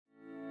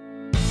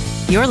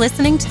You're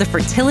listening to the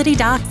Fertility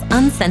Docs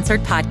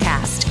Uncensored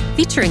podcast,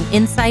 featuring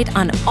insight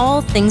on all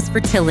things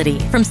fertility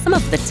from some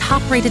of the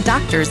top-rated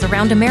doctors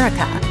around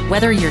America.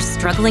 Whether you're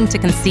struggling to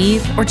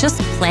conceive or just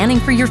planning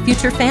for your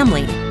future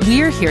family,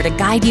 we're here to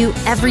guide you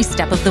every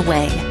step of the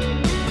way.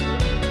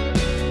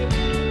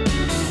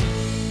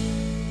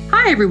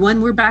 Hi,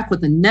 everyone. We're back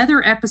with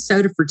another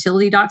episode of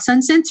Fertility Docs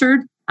Uncensored.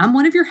 I'm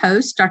one of your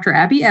hosts, Dr.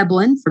 Abby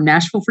Ebelin from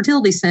Nashville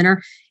Fertility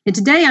Center. And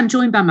today I'm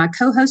joined by my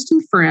co-host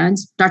and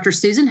friends, Dr.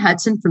 Susan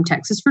Hudson from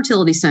Texas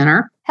Fertility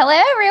Center. Hello,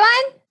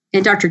 everyone.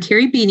 And Dr.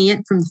 Carrie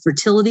Benient from the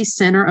Fertility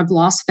Center of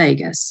Las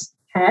Vegas.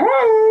 Hey.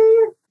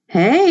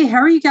 Hey, how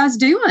are you guys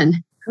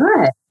doing?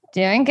 Good.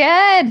 Doing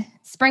good.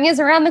 Spring is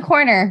around the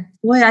corner.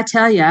 Boy, I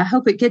tell you, I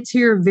hope it gets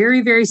here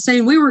very, very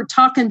soon. We were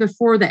talking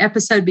before the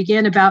episode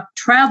began about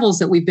travels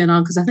that we've been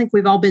on, because I think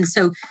we've all been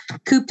so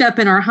cooped up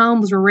in our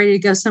homes. We're ready to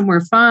go somewhere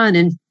fun.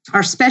 And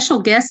our special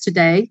guest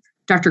today,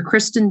 Dr.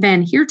 Kristen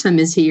Van Heertem,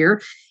 is here.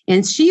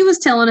 And she was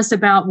telling us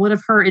about one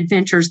of her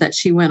adventures that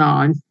she went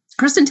on.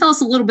 Kristen, tell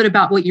us a little bit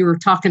about what you were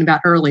talking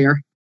about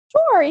earlier.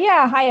 Sure.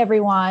 Yeah. Hi,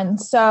 everyone.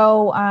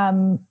 So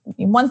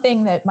one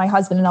thing that my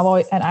husband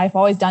and I've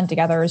always done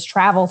together is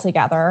travel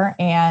together.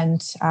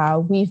 And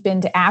we've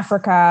been to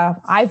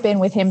Africa. I've been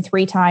with him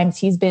 3 times.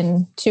 He's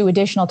been 2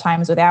 additional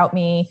times without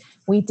me.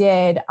 We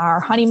did our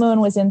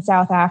honeymoon was in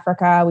South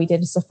Africa. We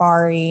did a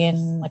safari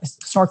and like a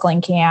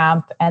snorkeling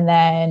camp. And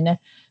then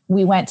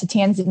we went to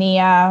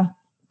Tanzania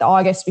the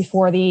August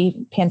before the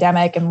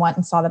pandemic and went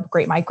and saw the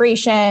Great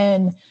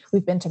Migration.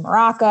 We've been to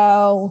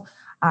Morocco.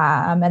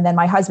 And then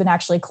my husband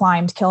actually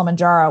climbed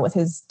Kilimanjaro with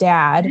his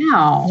dad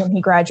when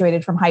he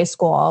graduated from high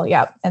school.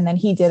 Yep. And then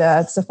he did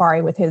a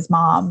safari with his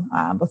mom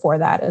before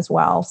that as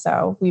well.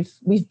 So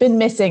we've been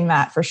missing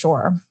that for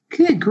sure.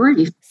 Good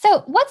grief.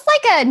 So what's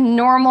like a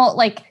normal,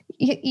 like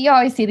you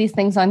always see these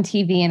things on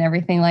TV and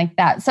everything like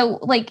that. So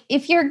like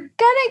if you're going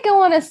to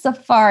go on a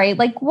safari,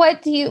 like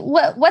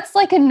what's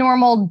like a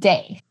normal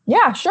day?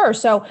 Yeah, sure.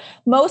 So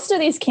most of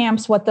these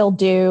camps, what they'll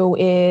do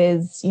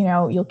is,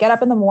 you'll get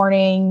up in the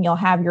morning, you'll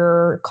have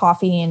your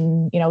coffee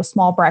and,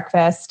 small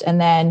breakfast. And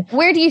then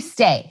where do you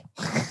stay?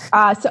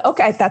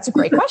 Okay, that's a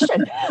great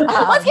question.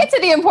 Let's get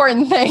to the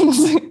important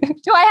things.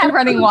 Do I have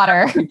running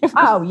water?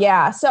 Oh,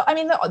 yeah. So,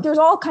 there's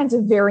all kinds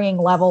of varying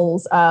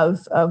levels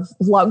of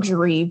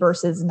luxury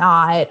versus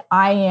not.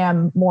 I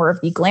am more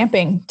of the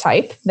glamping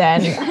type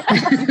than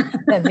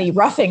the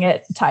roughing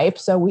it type.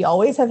 So we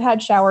always have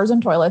had showers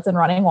and toilets and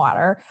running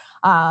water.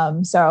 For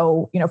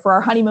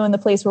our honeymoon, the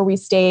place where we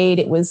stayed,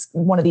 it was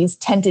one of these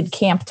tented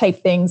camp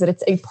type things that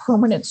it's a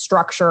permanent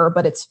structure,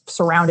 but it's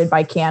surrounded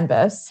by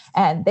canvas.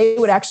 And they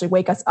would actually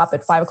wake us up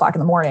at 5 o'clock in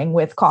the morning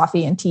with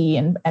coffee and tea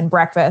and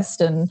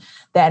breakfast. And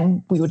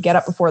then we would get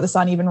up before the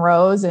sun even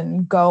rose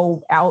and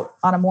go out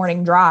on a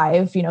morning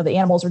drive. The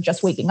animals were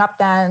just waking up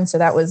then. So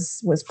that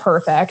was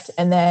perfect.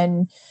 And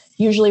then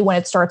usually when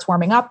it starts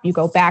warming up, you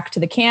go back to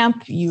the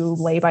camp, you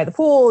lay by the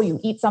pool, you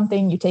eat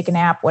something, you take a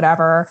nap,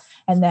 whatever.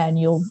 And then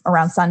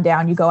around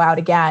sundown, you go out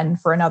again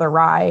for another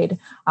ride.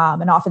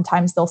 And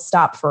oftentimes they'll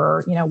stop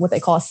for, what they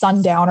call a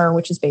sundowner,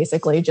 which is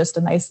basically just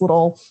a nice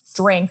little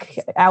drink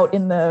out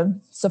in the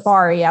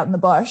safari, out in the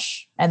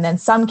bush. And then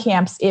some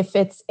camps, if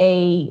it's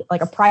a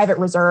private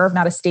reserve,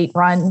 not a state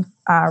run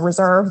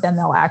reserve, then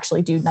they'll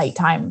actually do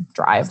nighttime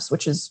drives,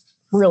 which is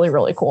really,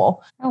 really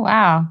cool. Oh,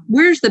 wow.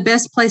 Where's the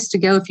best place to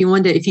go if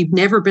you've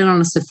never been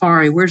on a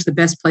safari? Where's the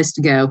best place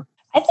to go?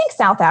 I think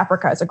South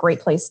Africa is a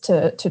great place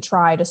to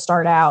try to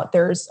start out.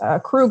 There's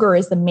Kruger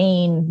is the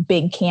main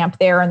big camp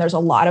there, and there's a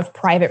lot of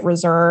private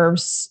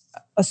reserves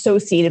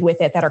associated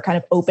with it that are kind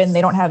of open.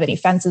 They don't have any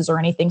fences or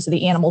anything, so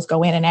the animals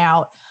go in and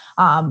out.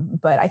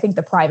 But I think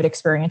the private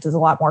experience is a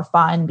lot more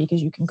fun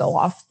because you can go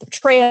off the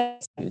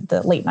trails,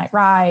 the late night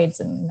rides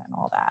and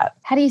all that.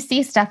 How do you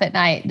see stuff at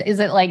night? Is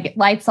it like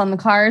lights on the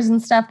cars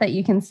and stuff that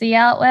you can see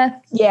out with?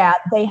 Yeah,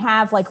 they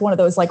have like one of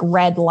those like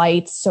red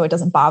lights so it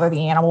doesn't bother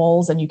the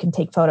animals and you can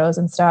take photos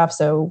and stuff.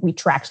 So we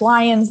tracked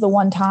lions the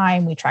one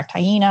time, we tracked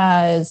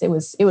hyenas. It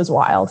was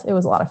wild. It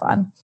was a lot of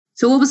fun.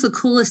 So what was the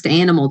coolest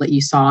animal that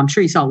you saw? I'm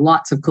sure you saw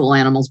lots of cool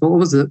animals, but what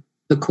was the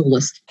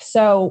coolest?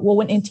 So,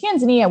 when in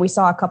Tanzania, we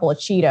saw a couple of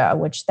cheetah,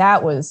 which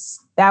that was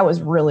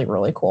really,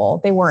 really cool.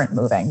 They weren't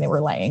moving. They were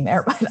laying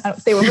there, but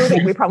if they were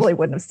moving, we probably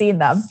wouldn't have seen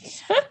them.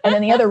 And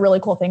then the other really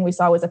cool thing we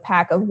saw was a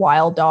pack of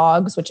wild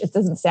dogs, which it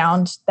doesn't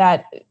sound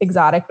that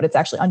exotic, but it's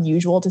actually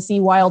unusual to see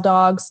wild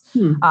dogs.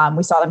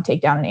 We saw them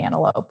take down an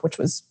antelope,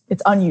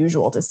 it's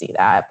unusual to see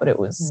that, but it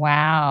was,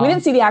 wow. We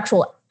didn't see the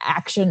actual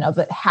action of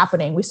it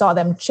happening. We saw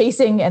them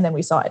chasing and then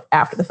we saw it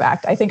after the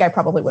fact. I think I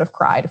probably would have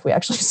cried if we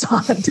actually saw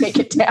them take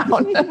it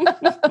down.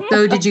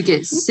 So did you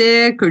get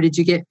sick or did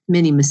you get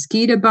many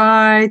mosquito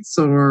bites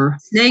or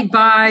snake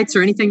bites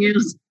or anything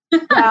else?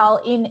 Well,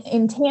 in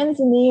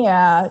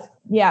Tanzania,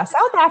 yeah,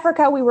 South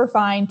Africa, we were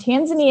fine.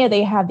 Tanzania,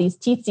 they have these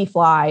tsetse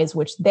flies,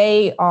 which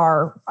they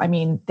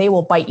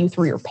will bite you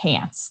through your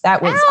pants. I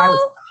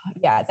was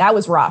Yeah, that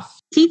was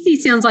rough. TT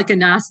sounds like a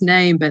nice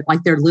name, but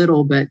like they're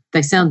little, but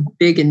they sound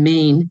big and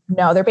mean.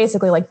 No, they're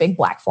basically like big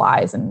black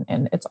flies, and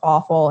it's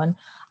awful. And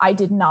I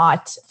did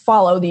not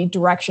follow the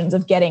directions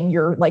of getting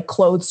your like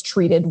clothes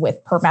treated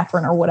with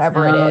permethrin or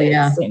whatever it is.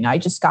 Yeah. And I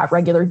just got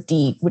regular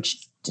DEET,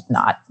 which did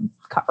not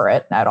cover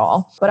it at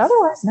all. But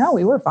otherwise, no,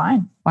 we were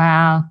fine.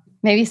 Wow.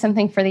 Maybe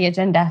something for the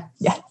agenda.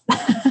 Yeah.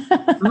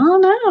 Oh,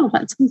 no,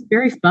 that sounds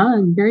very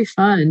fun. Very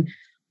fun.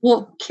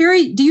 Well,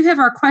 Carrie, do you have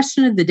our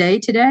question of the day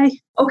today?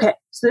 Okay,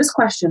 so this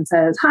question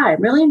says, hi,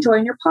 I'm really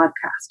enjoying your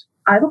podcast.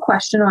 I have a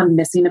question on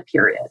missing a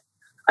period.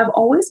 I've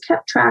always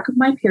kept track of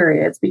my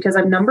periods because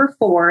I'm number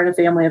 4 in a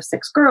family of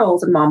 6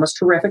 girls, and Mom was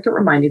terrific at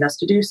reminding us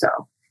to do so.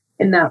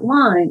 In that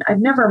line,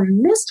 I've never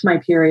missed my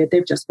period.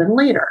 They've just been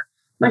later.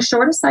 My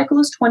shortest cycle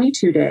is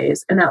 22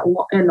 days, and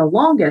the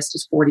longest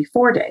is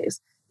 44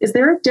 days. Is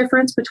there a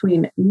difference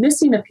between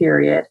missing a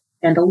period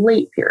and a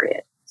late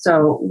period?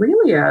 So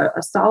really a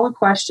solid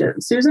question.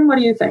 Susan, what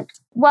do you think?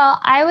 Well,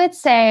 I would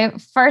say,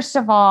 first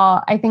of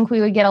all, I think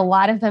we would get a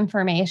lot of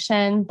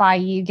information by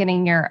you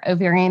getting your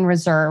ovarian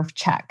reserve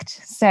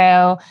checked.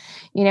 So,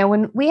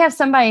 when we have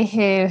somebody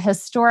who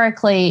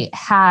historically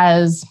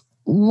has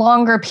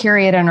longer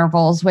period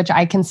intervals, which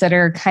I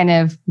consider kind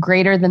of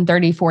greater than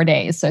 34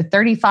 days, so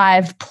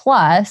 35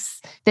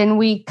 plus, then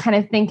we kind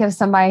of think of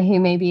somebody who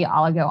may be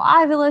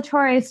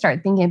oligo-ovulatory,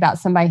 start thinking about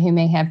somebody who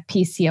may have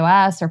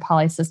PCOS or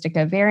polycystic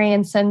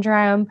ovarian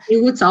syndrome.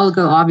 What's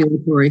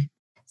oligo-ovulatory?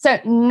 So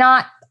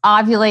not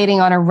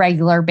ovulating on a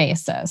regular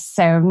basis.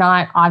 So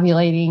not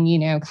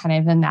ovulating, kind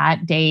of in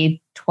that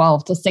day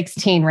 12 to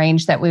 16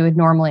 range that we would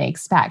normally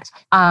expect.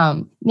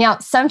 Now,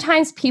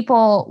 sometimes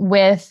people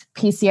with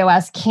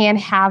PCOS can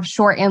have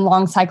short and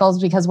long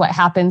cycles because what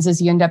happens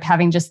is you end up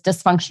having just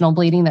dysfunctional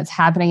bleeding that's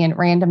happening at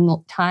random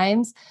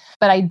times.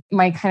 But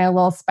my kind of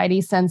little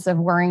spidey sense of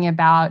worrying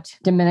about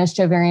diminished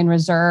ovarian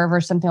reserve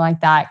or something like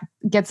that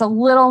gets a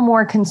little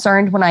more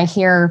concerned when I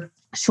hear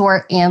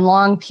short and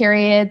long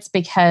periods,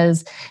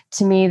 because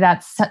to me,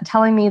 that's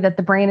telling me that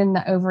the brain and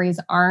the ovaries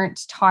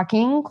aren't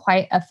talking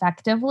quite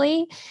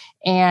effectively.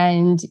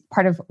 And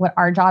part of what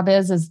our job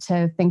is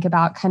to think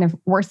about kind of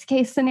worst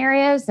case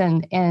scenarios,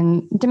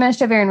 and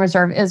diminished ovarian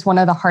reserve is one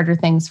of the harder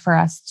things for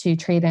us to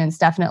treat. And it's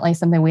definitely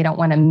something we don't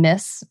want to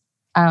miss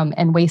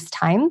and waste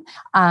time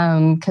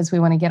because we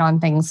want to get on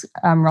things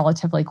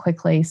relatively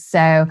quickly.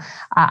 So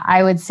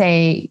I would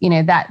say,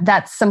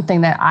 that's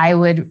something that I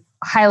would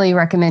highly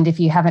recommend if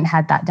you haven't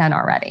had that done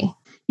already.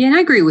 Yeah, and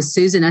I agree with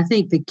Susan. I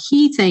think the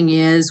key thing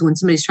is when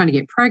somebody's trying to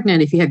get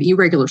pregnant, if you have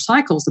irregular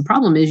cycles, the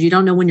problem is you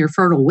don't know when your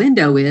fertile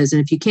window is.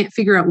 And if you can't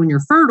figure out when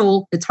you're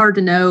fertile, it's hard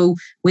to know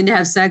when to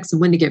have sex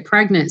and when to get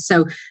pregnant.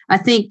 So I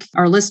think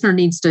our listener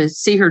needs to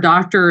see her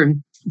doctor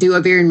and do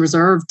ovarian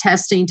reserve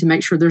testing to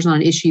make sure there's not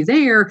an issue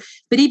there.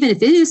 But even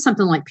if it is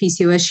something like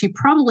PCOS, she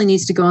probably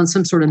needs to go on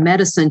some sort of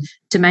medicine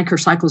to make her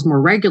cycles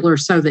more regular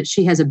so that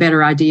she has a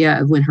better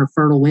idea of when her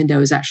fertile window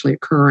is actually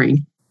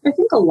occurring. I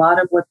think a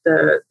lot of what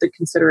the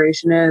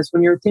consideration is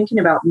when you're thinking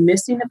about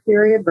missing a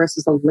period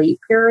versus a late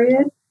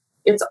period,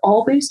 it's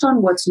all based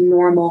on what's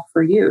normal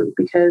for you.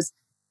 Because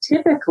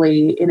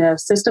typically in a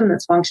system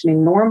that's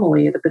functioning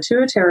normally, the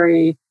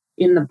pituitary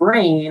in the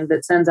brain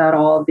that sends out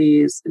all of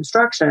these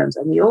instructions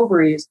and the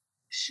ovaries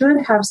should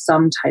have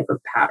some type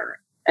of pattern.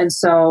 And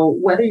so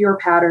whether your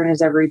pattern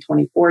is every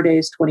 24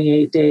 days,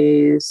 28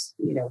 days,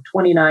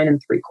 29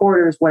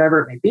 3/4,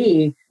 whatever it may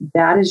be,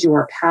 that is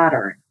your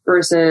pattern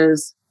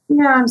versus,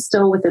 I'm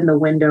still within the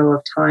window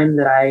of time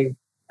that I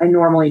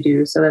normally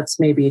do. So that's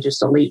maybe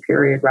just a late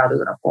period rather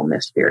than a full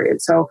missed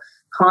period. So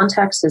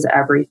context is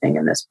everything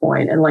in this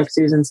point. And like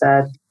Susan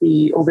said,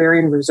 the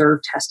ovarian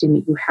reserve testing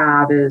that you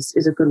have is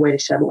a good way to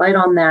shed light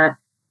on that.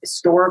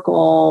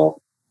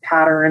 Historical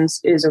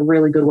patterns is a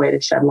really good way to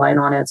shed light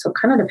on it. So it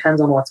kind of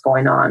depends on what's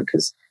going on,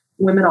 because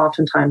women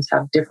oftentimes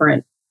have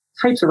different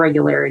types of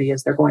regularity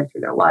as they're going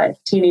through their life.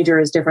 Teenager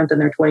is different than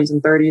their 20s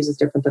and 30s, is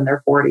different than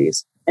their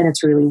 40s. And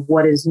it's really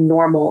what is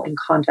normal in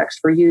context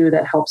for you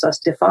that helps us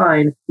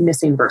define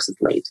missing versus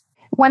late.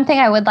 One thing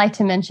I would like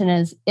to mention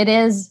is it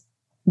is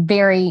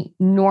very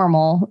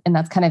normal, and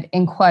that's kind of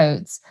in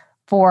quotes,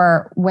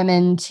 for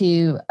women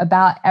to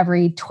about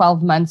every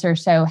 12 months or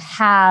so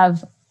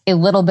have a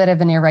little bit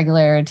of an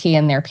irregularity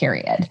in their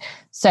period.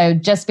 So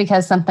just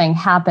because something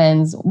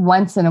happens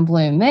once in a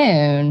blue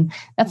moon,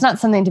 that's not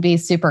something to be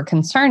super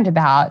concerned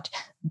about.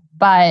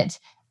 But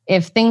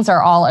if things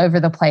are all over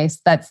the place,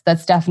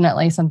 that's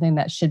definitely something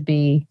that should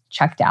be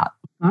checked out.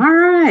 All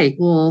right.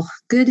 Well,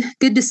 good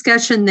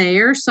discussion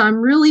there. So I'm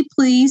really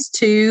pleased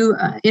to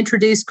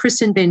introduce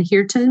Kristen Van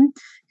Heerten,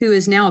 who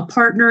is now a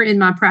partner in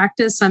my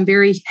practice. I'm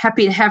very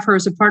happy to have her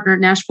as a partner at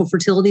Nashville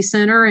Fertility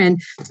Center.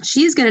 And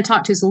she's going to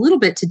talk to us a little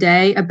bit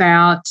today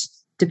about,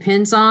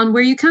 depends on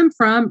where you come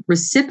from,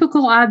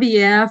 reciprocal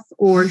IVF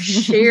or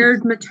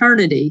shared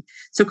maternity.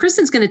 So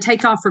Kristen's going to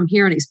take off from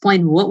here and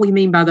explain what we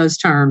mean by those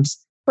terms.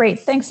 Great.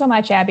 Thanks so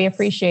much, Abby.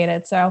 Appreciate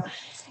it. So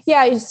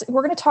Yeah,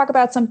 we're going to talk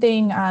about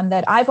something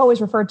that I've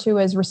always referred to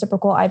as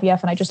reciprocal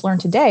IVF, and I just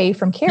learned today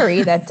from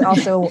Carrie that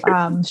also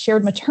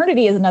shared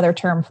maternity is another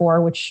term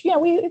for, which we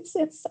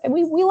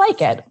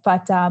like it.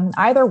 But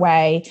either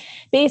way,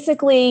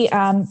 basically,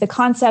 the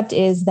concept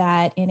is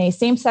that in a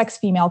same-sex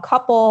female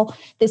couple,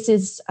 this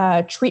is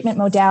a treatment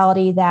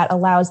modality that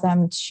allows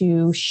them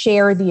to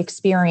share the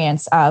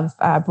experience of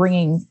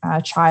bringing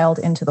a child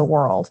into the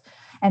world,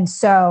 and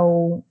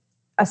so,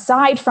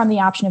 aside from the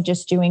option of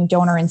just doing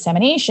donor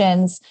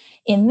inseminations,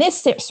 in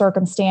this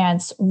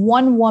circumstance,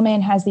 one woman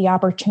has the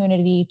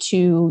opportunity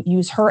to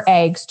use her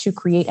eggs to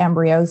create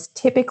embryos,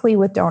 typically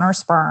with donor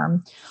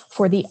sperm,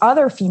 for the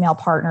other female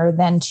partner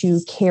then to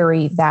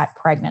carry that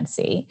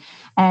pregnancy.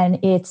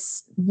 And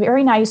it's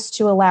very nice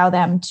to allow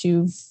them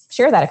to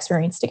share that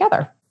experience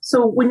together.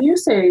 So when you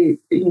say,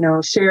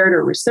 shared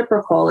or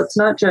reciprocal, it's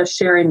not just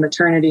sharing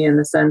maternity in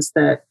the sense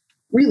that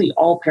really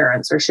all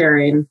parents are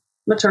sharing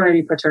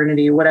maternity,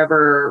 paternity,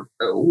 whatever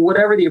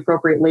the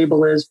appropriate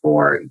label is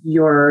for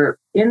your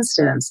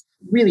instance.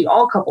 Really,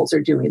 all couples are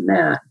doing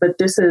that. But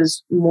this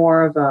is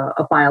more of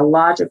a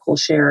biological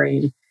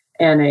sharing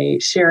and a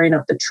sharing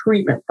of the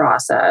treatment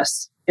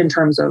process in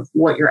terms of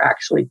what you're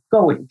actually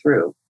going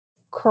through.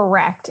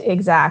 Correct.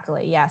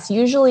 Exactly. Yes.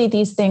 Usually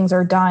these things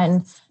are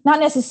done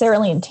not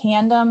necessarily in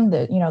tandem.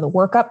 The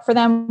workup for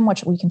them,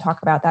 which we can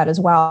talk about that as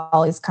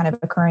well, is kind of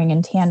occurring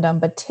in tandem.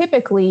 But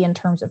typically in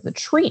terms of the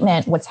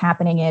treatment, what's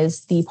happening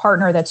is the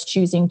partner that's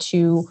choosing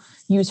to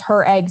use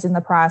her eggs in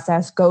the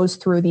process goes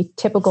through the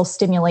typical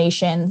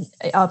stimulation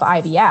of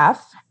IVF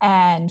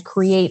and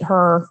create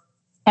her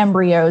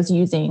embryos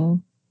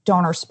using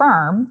donor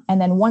sperm. And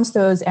then once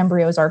those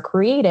embryos are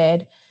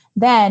created,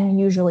 then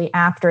usually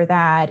after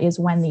that is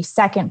when the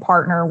second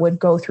partner would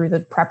go through the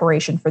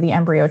preparation for the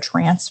embryo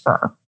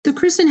transfer. So,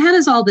 Kristen, how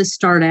does all this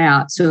start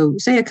out? So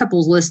say a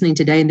couple's listening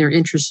today and they're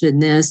interested in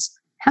this.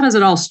 How does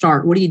it all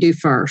start? What do you do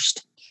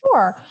first?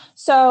 Sure.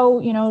 So,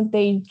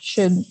 they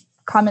should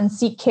come and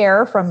seek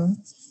care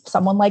from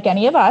someone like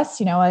any of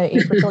us, a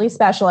fertility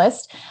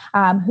specialist,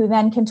 who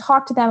then can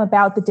talk to them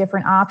about the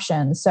different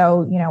options.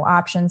 So,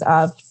 options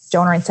of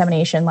donor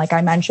insemination, like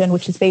I mentioned,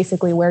 which is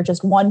basically where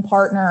just one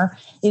partner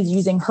is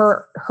using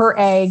her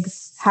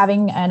eggs,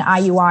 having an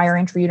IUI or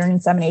intrauterine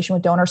insemination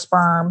with donor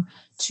sperm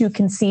to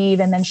conceive,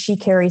 and then she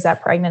carries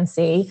that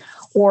pregnancy.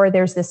 Or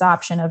there's this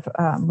option of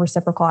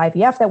reciprocal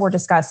IVF that we're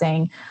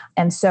discussing.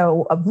 And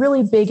so a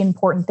really big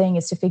important thing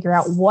is to figure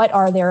out what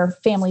are their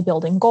family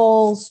building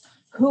goals,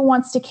 who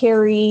wants to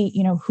carry,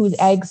 whose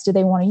eggs do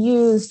they want to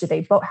use?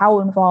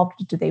 How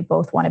involved do they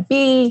both want to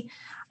be?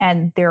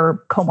 And their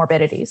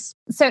comorbidities.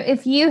 So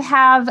if you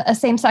have a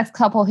same-sex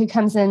couple who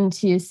comes in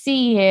to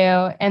see you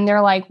and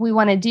they're like, we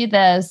want to do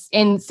this,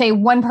 and say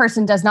one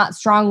person does not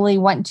strongly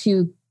want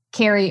to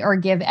carry or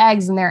give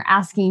eggs and they're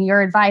asking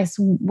your advice,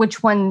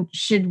 which one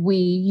should we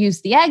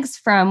use the eggs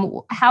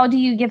from? How do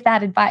you give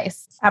that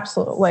advice?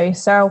 Absolutely.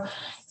 So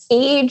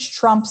age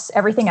trumps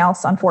everything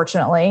else,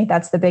 unfortunately.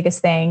 That's the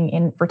biggest thing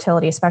in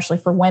fertility, especially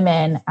for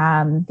women.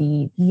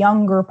 The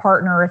younger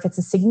partner, if it's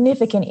a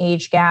significant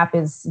age gap,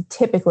 is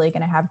typically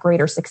going to have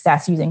greater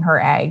success using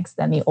her eggs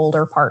than the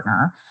older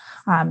partner.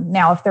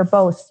 Now, if they're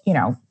both,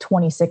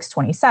 26,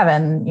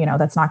 27,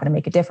 that's not going to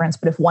make a difference.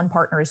 But if one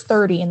partner is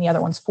 30 and the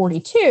other one's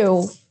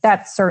 42,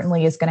 that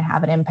certainly is going to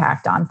have an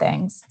impact on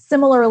things.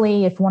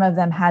 Similarly, if one of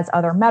them has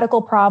other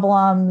medical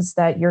problems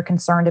that you're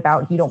concerned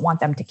about, you don't want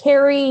them to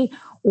carry,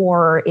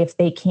 or if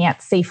they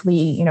can't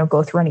safely,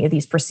 go through any of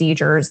these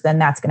procedures, then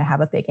that's going to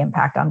have a big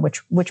impact on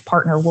which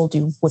partner will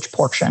do which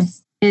portion.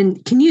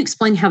 And can you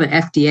explain how the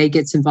FDA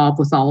gets involved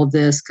with all of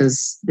this?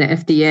 Because the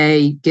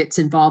FDA gets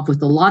involved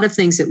with a lot of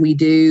things that we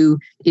do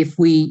if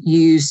we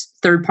use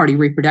third-party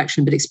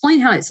reproduction, but explain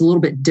how it's a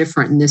little bit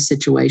different in this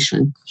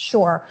situation.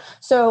 Sure.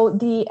 So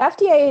the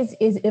FDA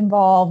is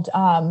involved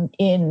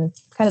in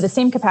kind of the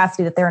same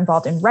capacity that they're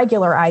involved in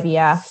regular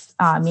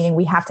IVF, meaning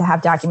we have to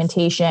have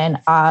documentation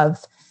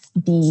of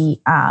the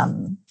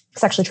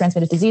sexually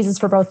transmitted diseases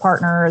for both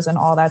partners and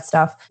all that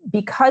stuff.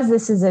 Because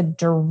this is a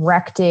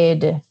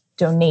directed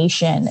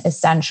donation,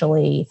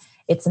 essentially,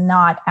 it's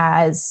not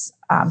as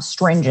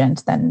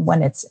stringent than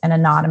when it's an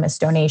anonymous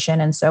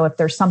donation. And so if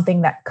there's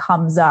something that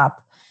comes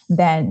up,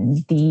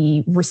 then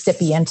the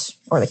recipient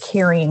or the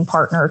carrying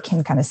partner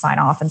can kind of sign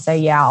off and say,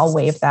 yeah, I'll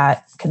waive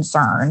that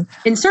concern.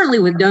 And certainly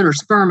with donor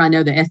sperm, I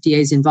know the FDA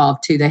is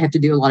involved too. They have to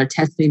do a lot of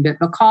testing, but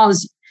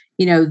because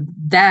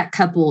that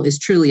couple is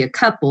truly a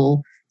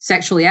couple,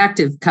 sexually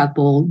active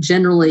couple,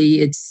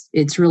 generally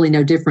it's really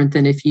no different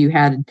than if you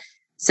had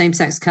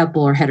same-sex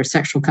couple or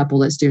heterosexual couple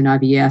that's doing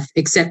IVF,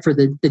 except for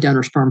the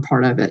donor sperm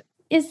part of it.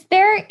 Is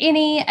there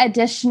any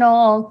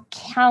additional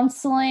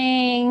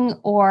counseling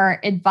or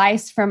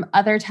advice from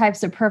other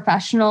types of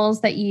professionals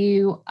that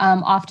you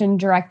often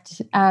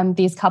direct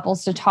these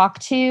couples to talk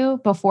to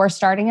before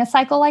starting a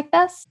cycle like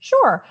this?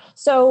 Sure.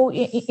 So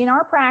in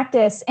our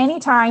practice,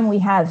 anytime we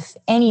have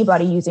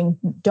anybody using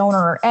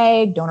donor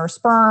egg, donor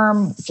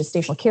sperm,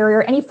 gestational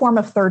carrier, any form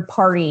of third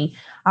party,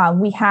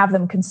 we have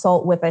them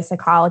consult with a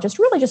psychologist,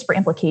 really just for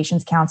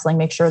implications counseling,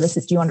 make sure do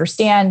you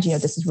understand,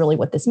 this is really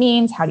what this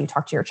means? How do you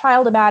talk to your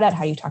child about it?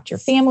 How do you talk to your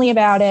family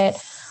about it?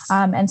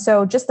 And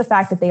so just the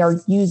fact that they are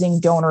using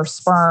donor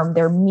sperm,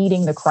 they're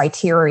meeting the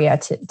criteria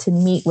to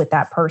meet with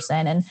that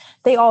person. And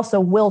they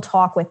also will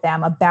talk with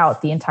them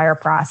about the entire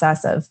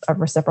process of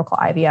reciprocal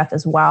IVF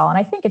as well. And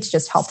I think it's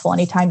just helpful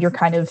anytime you're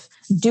kind of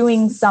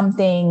doing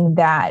something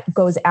that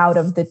goes out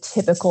of the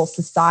typical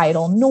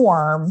societal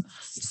norm.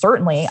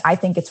 Certainly, I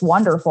think it's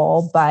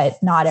wonderful,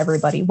 but not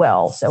everybody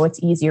will. So it's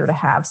easier to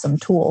have some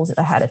tools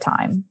ahead of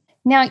time.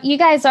 Now, you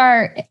guys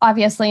are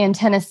obviously in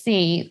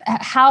Tennessee.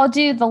 How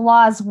do the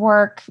laws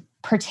work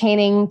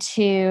pertaining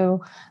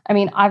to,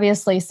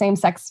 obviously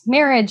same-sex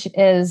marriage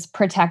is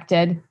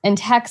protected. In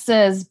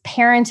Texas,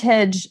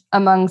 parentage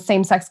among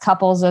same-sex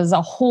couples is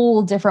a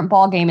whole different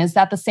ballgame. Is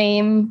that the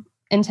same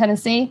in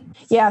Tennessee?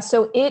 Yeah,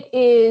 so it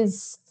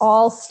is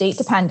all state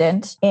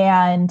dependent.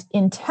 And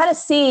in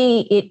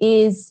Tennessee, it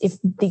is, if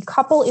the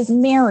couple is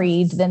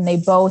married, then they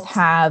both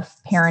have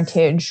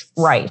parentage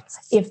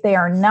rights. If they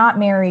are not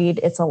married,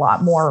 it's a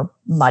lot more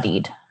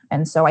muddied.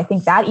 And so I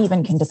think that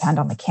even can depend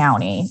on the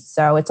county.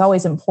 So it's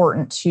always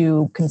important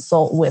to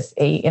consult with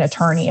an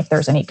attorney if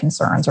there's any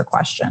concerns or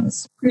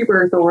questions.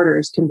 Pre-birth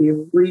orders can be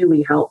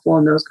really helpful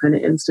in those kind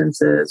of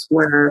instances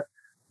where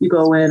you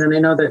go in, and I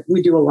know that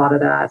we do a lot of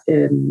that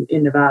in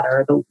Nevada,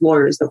 or the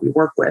lawyers that we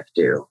work with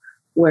do,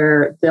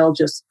 where they'll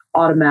just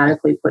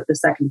automatically put the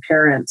second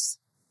parent's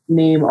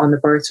name on the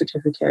birth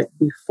certificate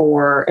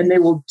before, and they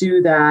will do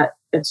that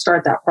and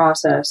start that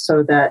process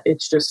so that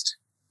it's just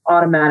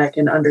automatic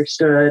and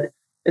understood.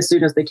 As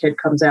soon as the kid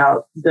comes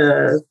out,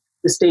 the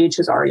stage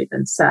has already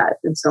been set.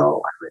 And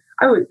so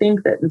I would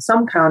think that in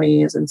some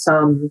counties and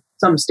some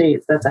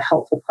states, that's a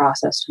helpful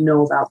process to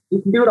know about.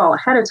 You can do it all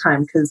ahead of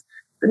time because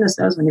goodness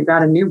knows when you've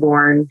got a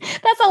newborn.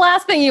 That's the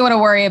last thing you want to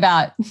worry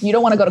about. You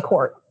don't want to go to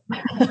court.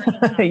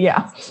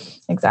 Yeah,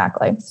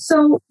 exactly.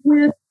 So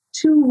with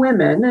two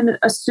women, and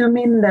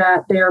assuming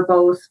that they are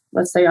both,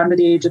 let's say, under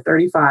the age of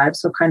 35,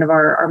 so kind of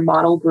our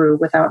model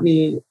group without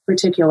any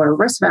particular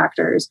risk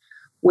factors,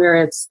 where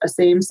it's a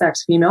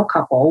same-sex female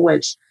couple,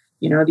 which,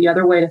 the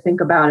other way to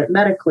think about it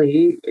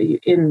medically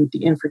in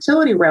the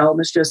infertility realm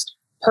is just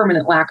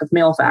permanent lack of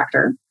male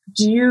factor.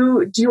 Do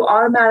you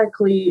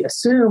automatically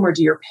assume, or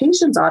do your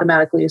patients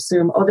automatically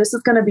assume, oh, this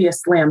is going to be a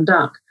slam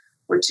dunk?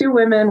 We're two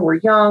women, we're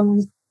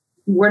young,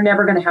 we're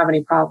never going to have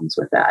any problems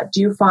with that. Do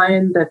you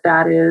find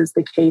that is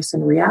the case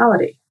in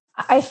reality?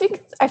 I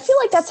feel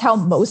like that's how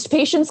most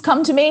patients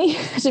come to me,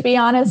 to be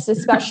honest,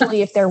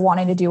 especially if they're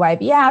wanting to do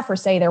IVF, or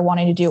say they're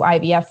wanting to do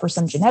IVF for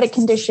some genetic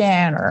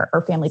condition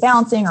or family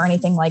balancing or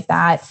anything like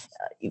that.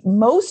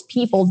 Most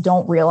people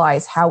don't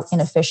realize how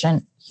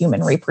inefficient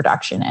human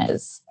reproduction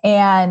is.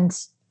 And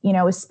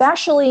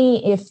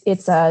especially if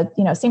it's a,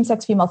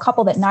 same-sex female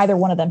couple that neither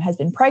one of them has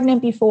been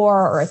pregnant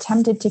before or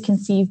attempted to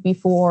conceive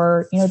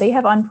before, they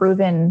have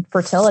unproven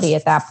fertility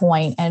at that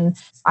point. And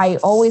I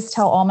always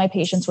tell all my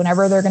patients,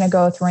 whenever they're going to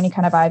go through any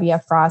kind of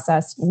IVF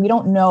process, we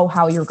don't know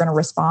how you're going to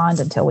respond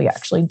until we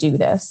actually do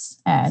this.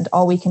 And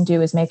all we can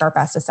do is make our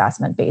best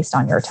assessment based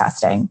on your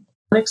testing.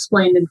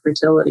 Unexplained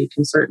infertility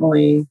can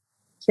certainly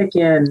kick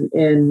in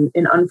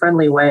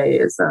unfriendly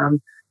ways.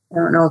 I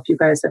don't know if you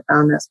guys have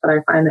found this, but I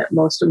find that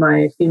most of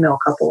my female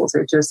couples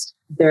are just,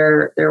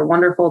 they're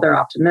wonderful. They're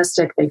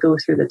optimistic. They go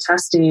through the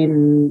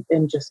testing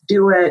and just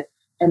do it.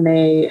 And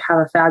they have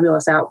a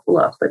fabulous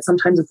outlook. But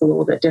sometimes it's a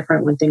little bit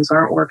different when things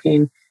aren't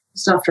working. You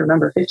still have to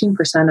remember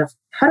 15% of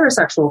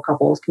heterosexual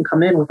couples can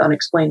come in with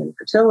unexplained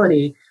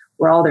infertility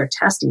where all their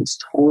testing is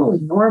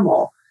totally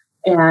normal.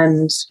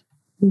 And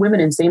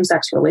women in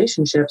same-sex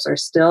relationships are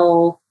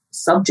still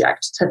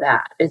subject to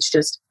that. It's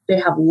just, they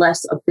have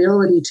less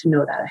ability to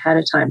know that ahead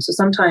of time. So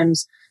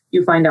sometimes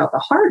you find out the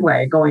hard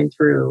way going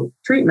through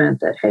treatment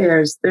that, hey,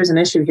 there's an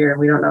issue here and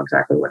we don't know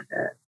exactly what it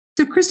is.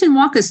 So Kristen,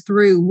 walk us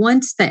through,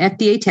 once the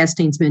FDA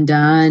testing's been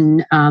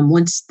done,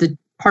 once the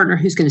partner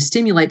who's going to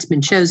stimulate's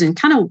been chosen,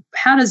 kind of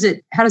how does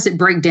it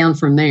break down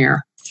from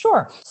there?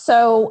 Sure.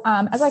 So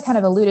as I kind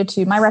of alluded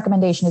to, my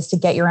recommendation is to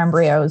get your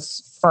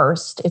embryos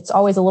first. It's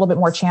always a little bit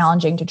more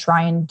challenging to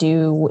try and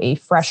do a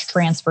fresh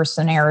transfer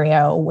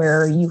scenario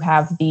where you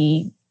have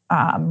the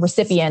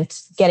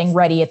recipient getting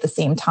ready at the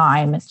same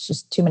time. It's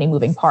just too many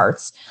moving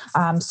parts.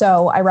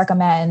 So I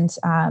recommend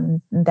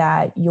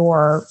that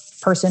your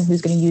person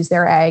who's going to use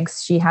their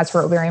eggs, she has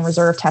her ovarian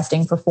reserve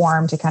testing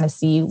performed to kind of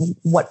see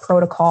what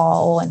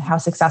protocol and how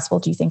successful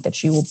do you think that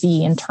she will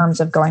be in terms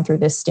of going through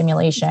this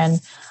stimulation,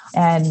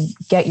 and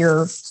get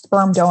your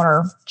sperm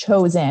donor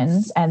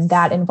chosen. And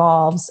that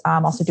involves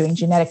also doing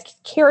genetic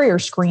carrier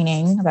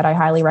screening that I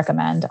highly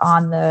recommend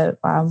on the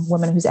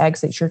woman whose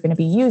eggs that you're going to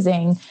be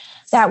using.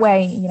 That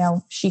way,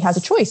 she has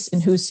a choice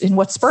in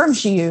what sperm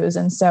she uses.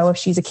 And so if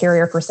she's a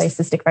carrier for, say,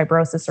 cystic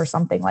fibrosis or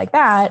something like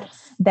that,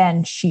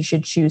 then she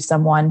should choose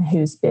someone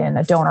who's been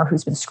a donor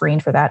who's been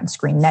screened for that and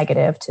screened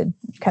negative to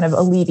kind of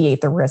alleviate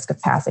the risk of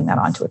passing that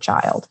on to a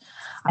child.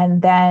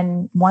 And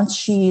then once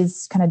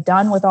she's kind of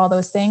done with all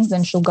those things,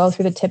 then she'll go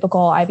through the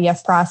typical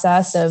IVF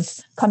process of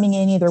coming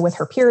in either with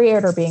her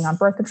period or being on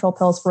birth control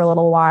pills for a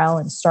little while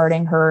and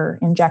starting her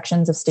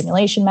injections of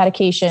stimulation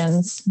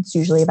medications. It's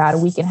usually about a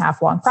 1.5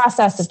 week long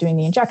process of doing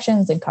the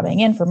injections and coming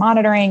in for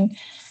monitoring.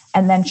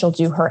 And then she'll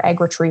do her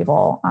egg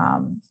retrieval,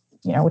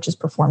 which is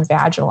performed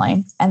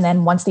vaginally. And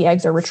then once the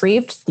eggs are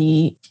retrieved,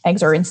 the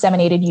eggs are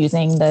inseminated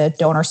using the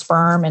donor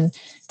sperm. And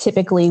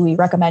typically we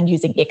recommend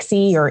using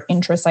ICSI or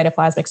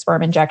intracytoplasmic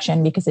sperm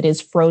injection because it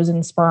is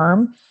frozen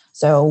sperm.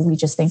 So we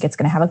just think it's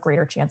going to have a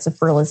greater chance of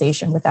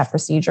fertilization with that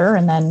procedure.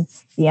 And then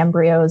the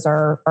embryos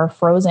are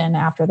frozen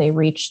after they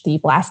reach the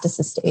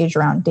blastocyst stage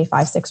around day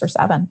 5, 6, or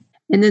 7.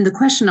 And then the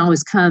question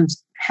always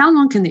comes, how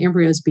long can the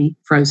embryos be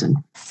frozen?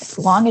 As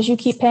long as you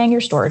keep paying your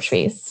storage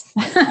fees.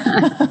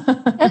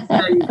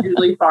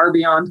 Usually far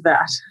beyond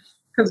that,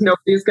 because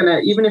nobody's going to,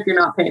 even if you're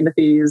not paying the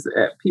fees,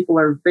 people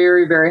are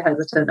very, very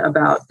hesitant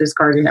about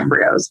discarding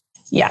embryos.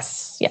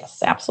 Yes,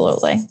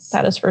 absolutely.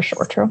 That is for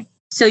sure true.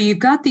 So you've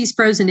got these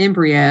frozen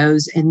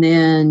embryos, and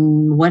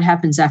then what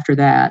happens after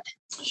that?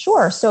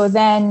 Sure. So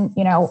then,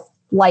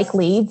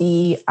 likely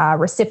the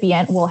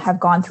recipient will have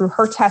gone through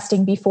her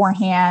testing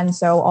beforehand.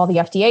 So all the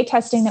FDA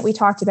testing that we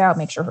talked about,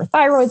 make sure her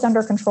thyroid's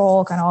under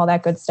control, kind of all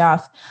that good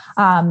stuff.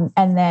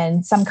 And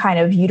then some kind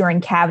of uterine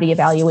cavity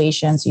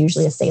evaluation. So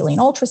usually a saline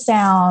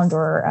ultrasound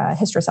or a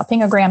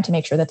hysterosalpingogram to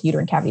make sure that the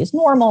uterine cavity is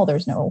normal.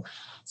 There's no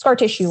scar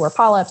tissue or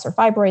polyps or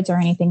fibroids or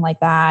anything like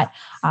that.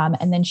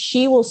 And then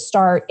she will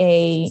start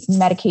a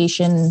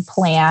medication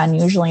plan,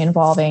 usually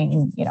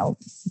involving,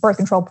 birth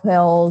control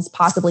pills,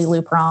 possibly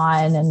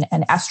Lupron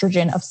and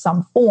estrogen of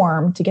some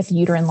form to get the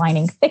uterine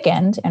lining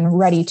thickened and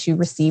ready to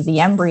receive the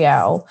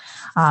embryo.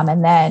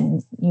 And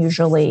then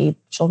usually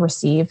she'll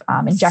receive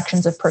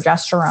injections of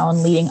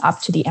progesterone leading up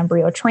to the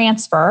embryo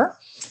transfer.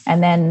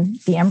 And then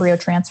the embryo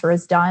transfer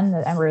is done,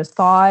 the embryo is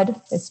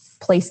thawed, it's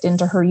placed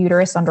into her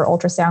uterus under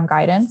ultrasound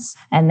guidance.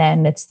 And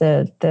then it's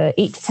the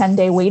 8 to 10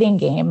 day waiting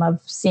game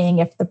of seeing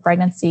if the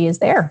pregnancy is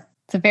there.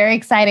 It's a very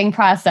exciting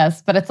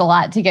process, but it's a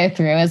lot to go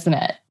through, isn't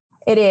it?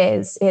 It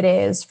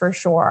is for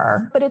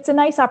sure. But it's a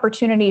nice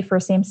opportunity for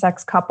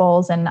same-sex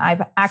couples. And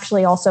I've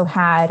actually also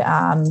had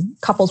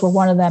couples where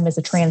one of them is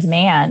a trans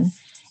man.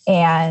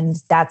 And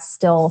that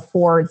still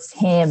affords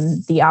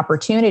him the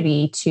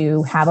opportunity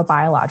to have a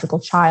biological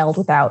child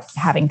without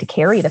having to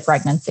carry the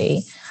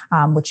pregnancy,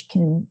 which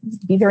can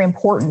be very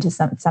important to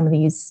some of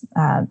these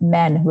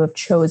men who have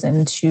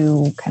chosen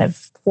to kind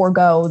of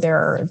forego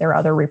their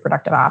other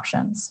reproductive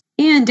options.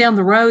 And down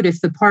the road, if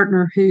the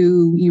partner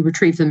who you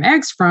retrieve them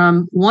eggs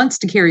from wants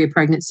to carry a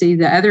pregnancy,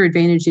 the other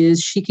advantage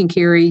is she can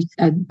carry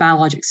a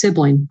biologic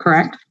sibling,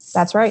 correct?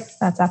 That's right.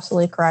 That's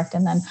absolutely correct.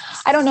 And then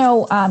I don't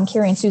know,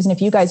 Carrie and Susan,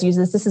 if you guys use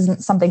this, this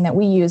isn't something that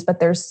we use, but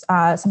there's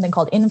something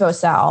called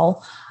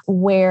InvoCell,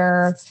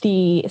 where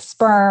the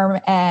sperm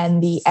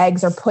and the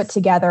eggs are put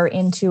together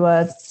into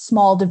a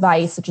small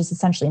device, which is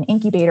essentially an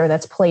incubator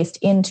that's placed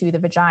into the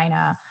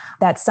vagina,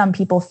 that some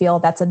people feel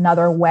that's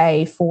another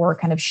way for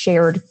kind of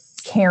shared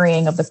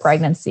carrying of the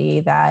pregnancy,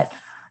 that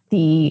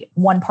the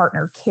one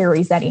partner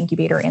carries that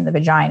incubator in the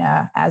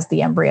vagina as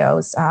the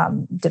embryos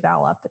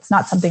develop. It's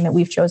not something that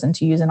we've chosen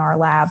to use in our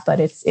lab, but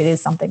it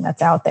is something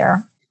that's out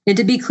there. And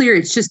to be clear,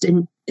 it's just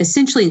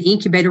essentially an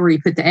incubator where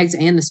you put the eggs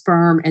and the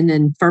sperm, and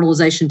then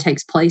fertilization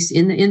takes place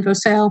in the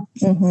InvoCell.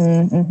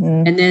 Mm-hmm,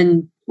 mm-hmm. And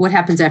then what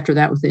happens after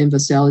that with the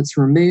InvoCell? It's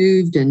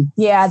removed then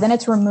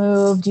it's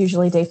removed,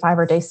 usually day 5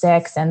 or day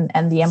 6.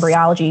 And the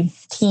embryology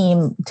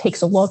team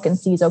takes a look and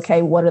sees,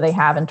 okay, what do they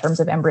have in terms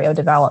of embryo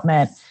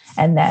development?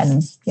 And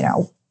then,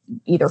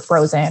 either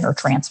frozen or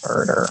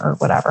transferred or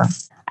whatever.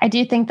 I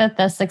do think that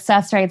the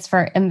success rates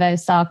for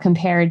InvoCell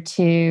compared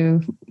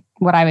to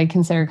what I would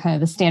consider kind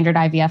of the standard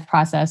IVF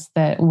process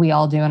that we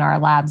all do in our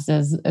labs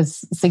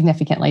is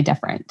significantly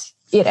different.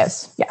 It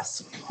is,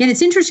 yes. And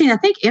it's interesting. I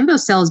think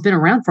InvoCell has been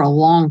around for a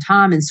long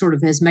time and sort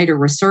of has made a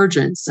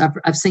resurgence.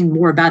 I've seen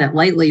more about it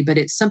lately, but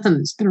it's something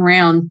that's been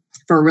around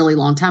for a really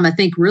long time. I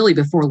think really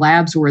before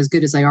labs were as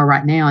good as they are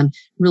right now and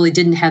really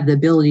didn't have the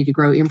ability to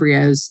grow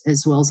embryos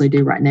as well as they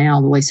do right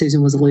now, the way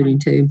Susan was alluding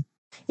to.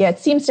 Yeah, it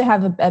seems to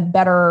have a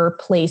better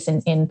place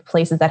in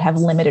places that have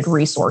limited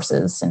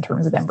resources in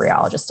terms of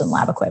embryologists and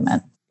lab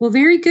equipment. Well,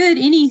 very good.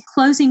 Any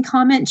closing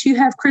comments you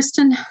have,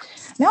 Kristen?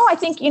 No, I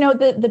think,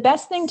 the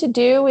best thing to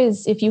do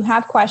is if you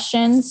have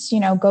questions,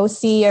 go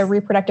see a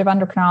reproductive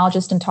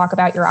endocrinologist and talk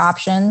about your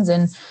options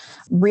and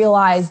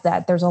realize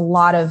that there's a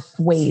lot of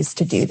ways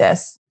to do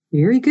this.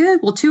 Very good.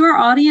 Well, to our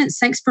audience,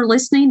 thanks for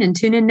listening and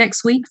tune in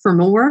next week for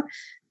more.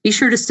 Be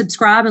sure to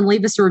subscribe and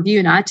leave us a review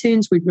in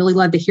iTunes. We'd really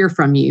love to hear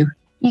from you.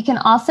 You can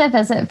also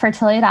visit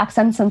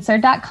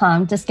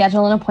fertilitydocsuncensored.com to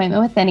schedule an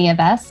appointment with any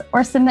of us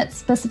or submit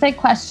specific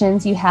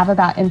questions you have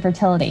about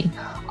infertility.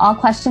 All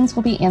questions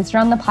will be answered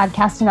on the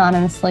podcast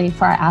anonymously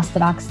for our Ask the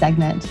Doc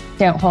segment.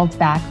 Don't hold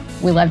back.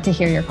 We love to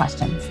hear your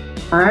questions.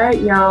 All right,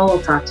 y'all.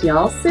 We'll talk to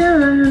y'all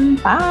soon.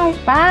 Bye.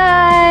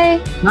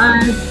 Bye.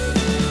 Bye.